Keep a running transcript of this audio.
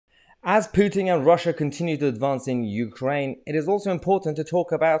As Putin and Russia continue to advance in Ukraine, it is also important to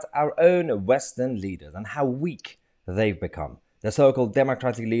talk about our own Western leaders and how weak they've become. The so-called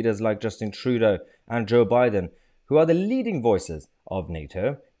democratic leaders like Justin Trudeau and Joe Biden, who are the leading voices of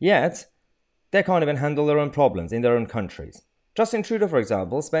NATO, yet they can't even handle their own problems in their own countries. Justin Trudeau, for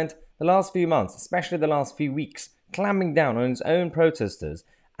example, spent the last few months, especially the last few weeks, clamping down on his own protesters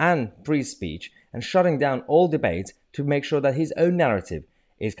and free speech and shutting down all debate to make sure that his own narrative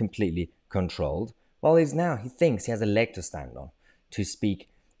is completely controlled, while he thinks he has a leg to stand on to speak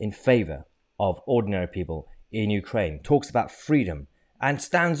in favor of ordinary people in Ukraine, talks about freedom, and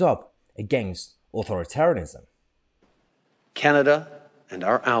stands up against authoritarianism. Canada and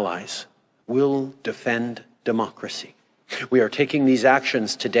our allies will defend democracy. We are taking these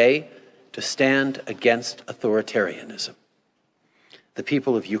actions today to stand against authoritarianism. The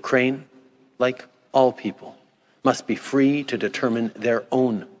people of Ukraine, like all people, must be free to determine their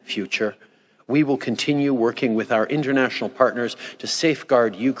own future. We will continue working with our international partners to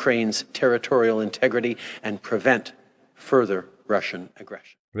safeguard Ukraine's territorial integrity and prevent further Russian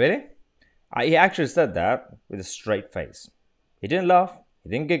aggression. Really? He actually said that with a straight face. He didn't laugh, he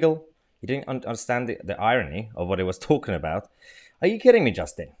didn't giggle, he didn't understand the irony of what he was talking about. Are you kidding me,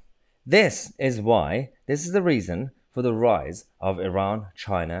 Justin? This is the reason for the rise of Iran,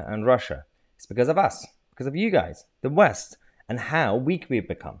 China, and Russia. It's because of us, because of you guys, the West, and how weak we've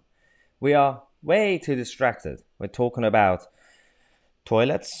become. We are way too distracted. We're talking about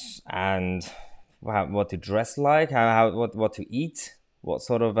toilets and what to dress like, what to eat, what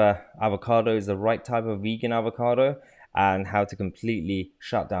sort of avocado is the right type of vegan avocado, and how to completely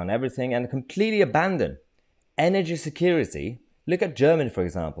shut down everything and completely abandon energy security. Look at Germany, for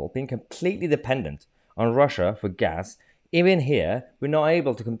example, being completely dependent on Russia for gas. Even here, we're not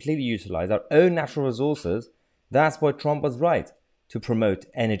able to completely utilize our own natural resources. That's why Trump was right to promote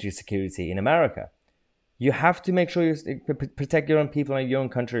energy security in America. You have to make sure you protect your own people and your own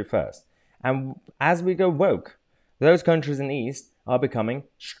country first. And as we go woke, those countries in the East are becoming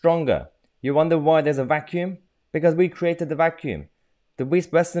stronger. You wonder why there's a vacuum? Because we created the vacuum. The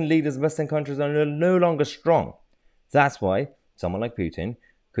Western leaders, Western countries are no longer strong. That's why someone like Putin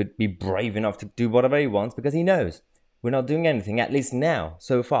could be brave enough to do whatever he wants, because he knows we're not doing anything, at least now,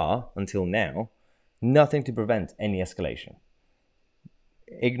 so far, until now, nothing to prevent any escalation.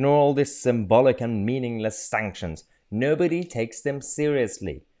 Ignore all these symbolic and meaningless sanctions. Nobody takes them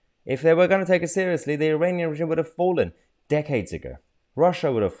seriously. If they were going to take it seriously, the Iranian regime would have fallen decades ago.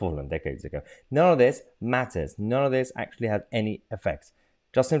 Russia would have fallen decades ago. None of this matters. None of this actually has any effect.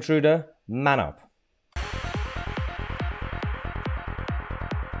 Justin Trudeau, man up.